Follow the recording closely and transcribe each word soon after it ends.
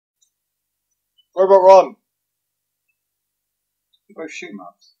Robot run! They both shoot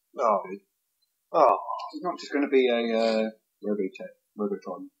maps. Oh. Oh. It's not just going to be a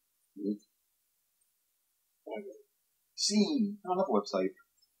Robotron. Scene! Another website.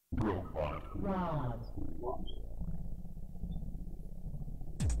 What?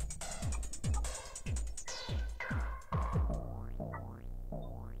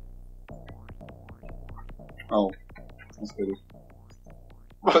 Oh, that's good.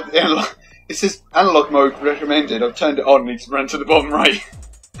 But the analog, it says analog mode recommended. I've turned it on and it's run to the bottom right.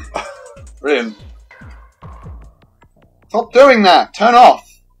 Brilliant. Stop doing that! Turn off!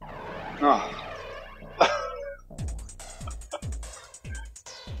 Oh.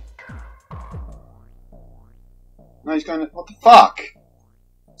 Now he's going, what the fuck?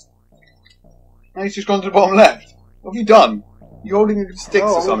 Now he's just gone to the bottom left. What have you done? You holding the sticks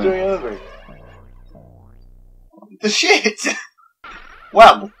or something? I'm not doing anything. The shit!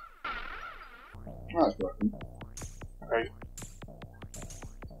 Well. That's working. Right.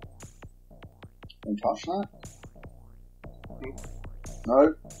 Don't touch that.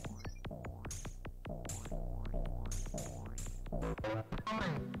 No.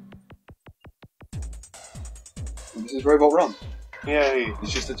 This is Robot Run. Yay.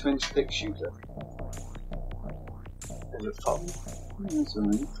 It's just a twin-stick shooter. Is it fun? Yeah, it's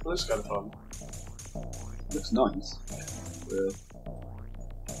alright. It looks kind of fun. Looks nice. Real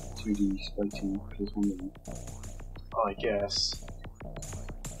 2D spiky PS1. I guess.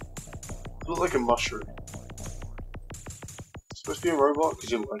 It looks like a mushroom. It's supposed to be a robot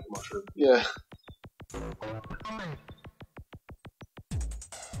because you look like a mushroom. Yeah.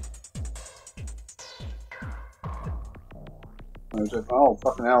 Oh,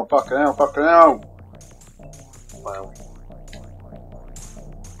 fucking hell, fucking hell, fucking hell! Wow.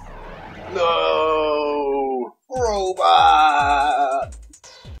 No! Robot!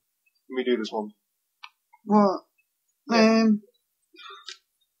 Let me do this one. What? Man?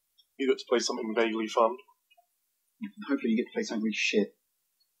 You got to play something vaguely fun. Hopefully you get to play something really shit.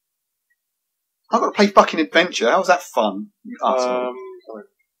 I've got to play fucking Adventure, how's that fun? You arsehole.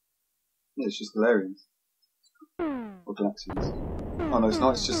 Yeah, it's just Galarians. Or Galaxians. Oh no, it's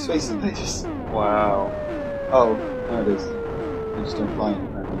not, it's just Space Invaders. Wow. Oh, there it is. They just don't fly in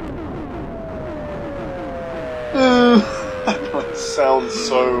apparently. It sounds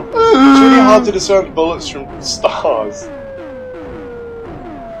so... It's really hard to discern bullets from stars.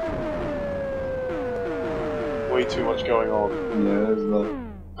 Way too much going on. Yeah, there's a lot.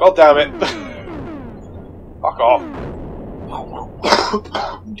 God damn it! Fuck off.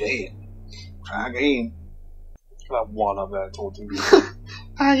 I'm dead. Try again. That one up there taunting me.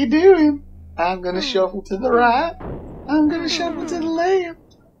 How you doing? I'm gonna shuffle to the right. I'm gonna shuffle to the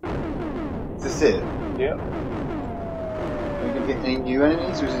left. Is this it? Yeah. Are you gonna get any new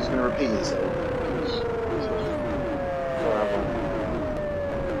enemies, or is it just gonna repeat itself? Forever.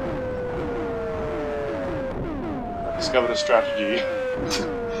 I discovered a strategy.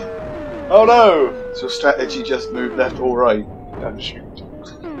 Oh no! So your strategy just move left or right? And shoot.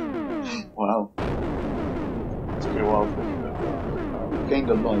 Wow. Took me a while to think of that. You've gained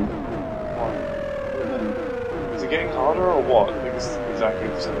a life. Why? I don't know. Is it getting harder or what? I think it's exactly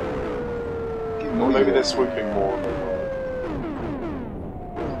the same. Or maybe they're swooping more than they were.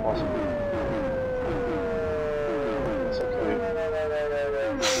 Possibly. It's okay.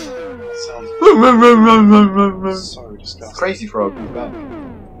 That sounds so disgusting. Crazy Frog, he's back.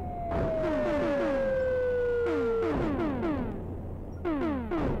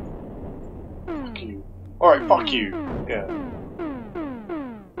 Fuck you. Alright, fuck you. Yeah.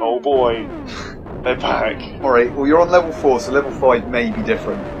 Oh boy. They're back. Alright, well you're on level 4, so level 5 may be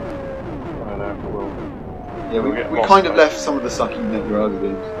different. I don't know if it will. Yeah, we kind of left some of the sucky Yaroze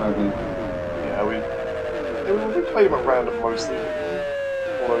games, apparently. Yeah, we played them at random mostly.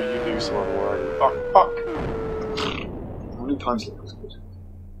 Although you do some of them already. Fuck. How many times it was good?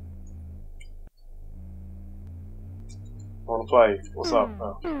 I wanna play. What's up?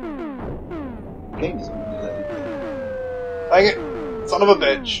 Oh. The game doesn't really let you play. Dang it! Son of a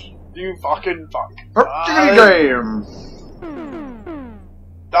bitch! You fucking fuck. Particular game!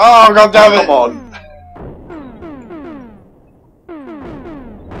 Oh, god damn it! Come on!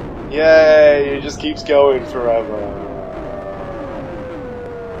 Yay! It just keeps going forever.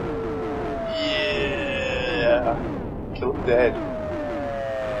 Yeah! Kill him dead.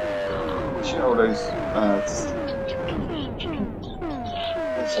 You know all those,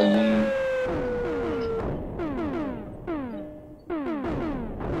 what's her name?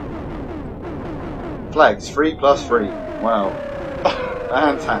 Flags, 3 plus 3. Wow.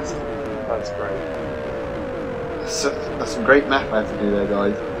 Fantastic. That's great. That's some great math I have to do there,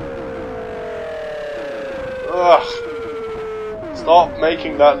 guys. Ugh. Stop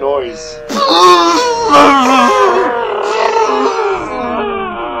making that noise.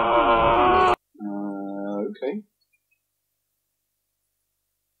 Okay.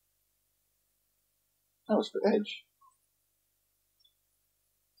 That was for Edge.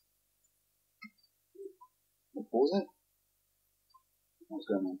 What was it? What's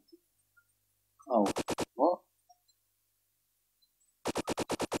going on? Oh, what?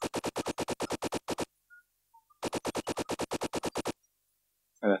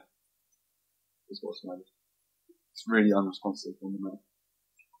 Yeah. This is what's made. It's really unresponsive on the map.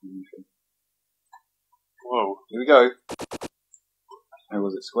 Whoa. Here we go. Where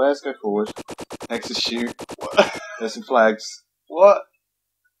was it? Squares, go forward. X is shoot. There's some flags. What?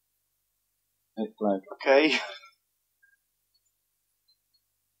 Hit flag. Okay.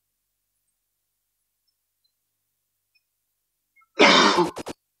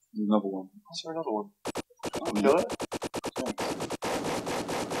 There's another one. What's there another one? Oh, Kill it?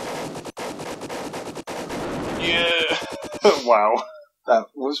 Yeah. Wow. That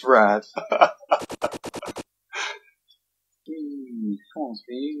was rad. Come on,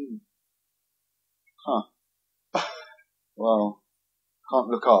 speed. Huh. Well, can't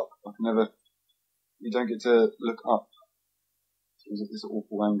look up. I can never. You don't get to look up. It was at this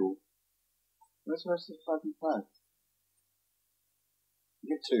awful angle. Where's the rest of the fucking flag?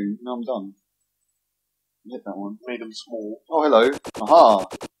 You get 2. No, I'm done. You hit that one. Made them small. Oh, hello. Aha.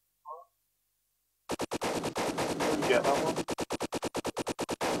 Did you get that one?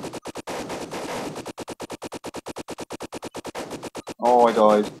 Oh, I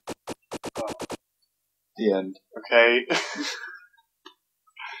died. The end. Okay.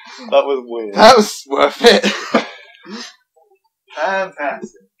 That was weird. That was worth it.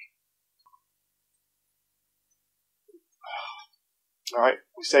 Fantastic. Alright,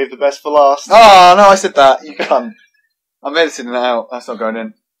 we saved the best for last. Oh, no, I said that. You cunt. I'm editing that out. That's not going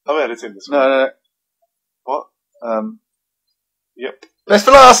in. I'm editing this No, one. no, no. What? Yep. Best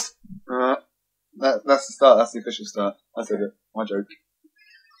for last! That's the start. That's the official start. I said it. My joke.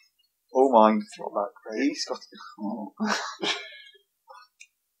 All mine. It's not that great. He's got... Oh.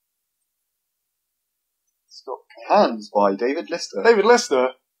 Stop. Hands by David Lister. David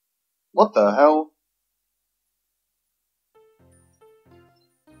Lester. What the hell?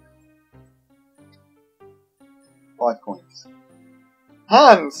 £5.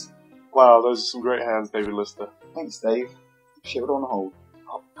 Hands! Wow, those are some great hands, David Lister. Thanks, Dave. Shit, we're on hold.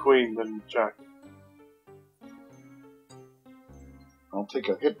 Queen, then Jack. I'll take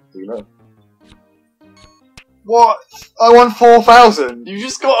a hit, dealer. What? I won 4,000! You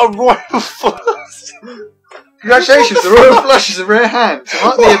just got a royal flush. Congratulations, the Royal Flush is a rare hand. To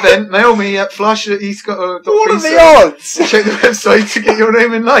mark the event, mail me at flush@eastcott.com. What are the odds? Check the website to get your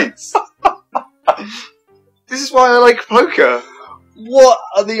name in lights. This is why I like poker. What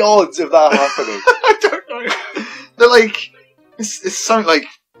are the odds of that happening? I don't know. They're like, it's something like,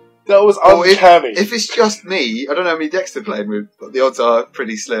 That was well, uncanny. if it's just me, I don't know how many decks they're playing with, but the odds are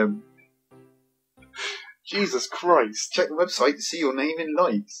pretty slim. Jesus Christ. Check the website to see your name in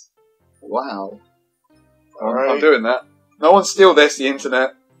lights. Wow. Alright. I'm doing that. No one steal this, the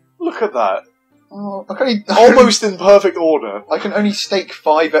internet. Look at that. Oh, I can only, Almost in perfect order. I can only stake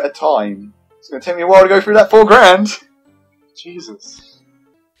 5 at a time. It's going to take me a while to go through that 4 grand. Jesus.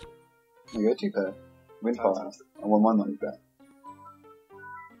 There you go, 2 pair. Win 5. Fantastic. I want my money back.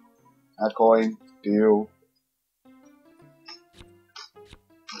 Add coin. Deal.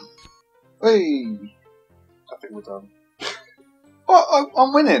 Hey! I think we're done. What?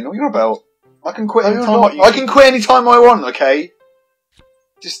 I'm winning. What are you about? I can quit No, anytime. you're not. I can quit anytime I want. Okay.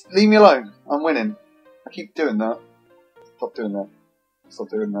 Just leave me alone. I'm winning. I keep doing that. Stop doing that. Stop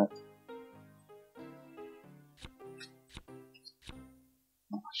doing that.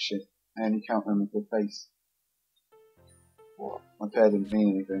 Oh shit! And you can't remember the face. What? My pair didn't mean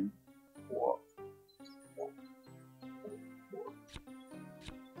anything. What?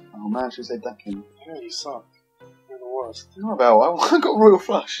 Oh man, I should say that king. Yeah, you suck. You're the worst. What are you about? I got royal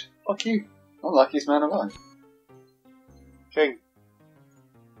flush. Fuck you. I'm the luckiest man alive. King.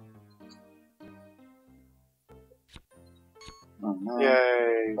 Oh no.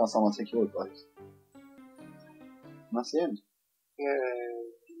 Yay. Last time I take your advice. And that's the end.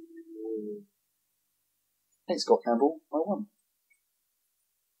 Yay. Hey Scott Campbell, I won.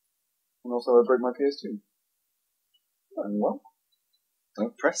 And also I broke my PS2. Oh well.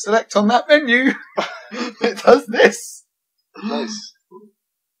 Don't press select on that menu. It does this. Nice.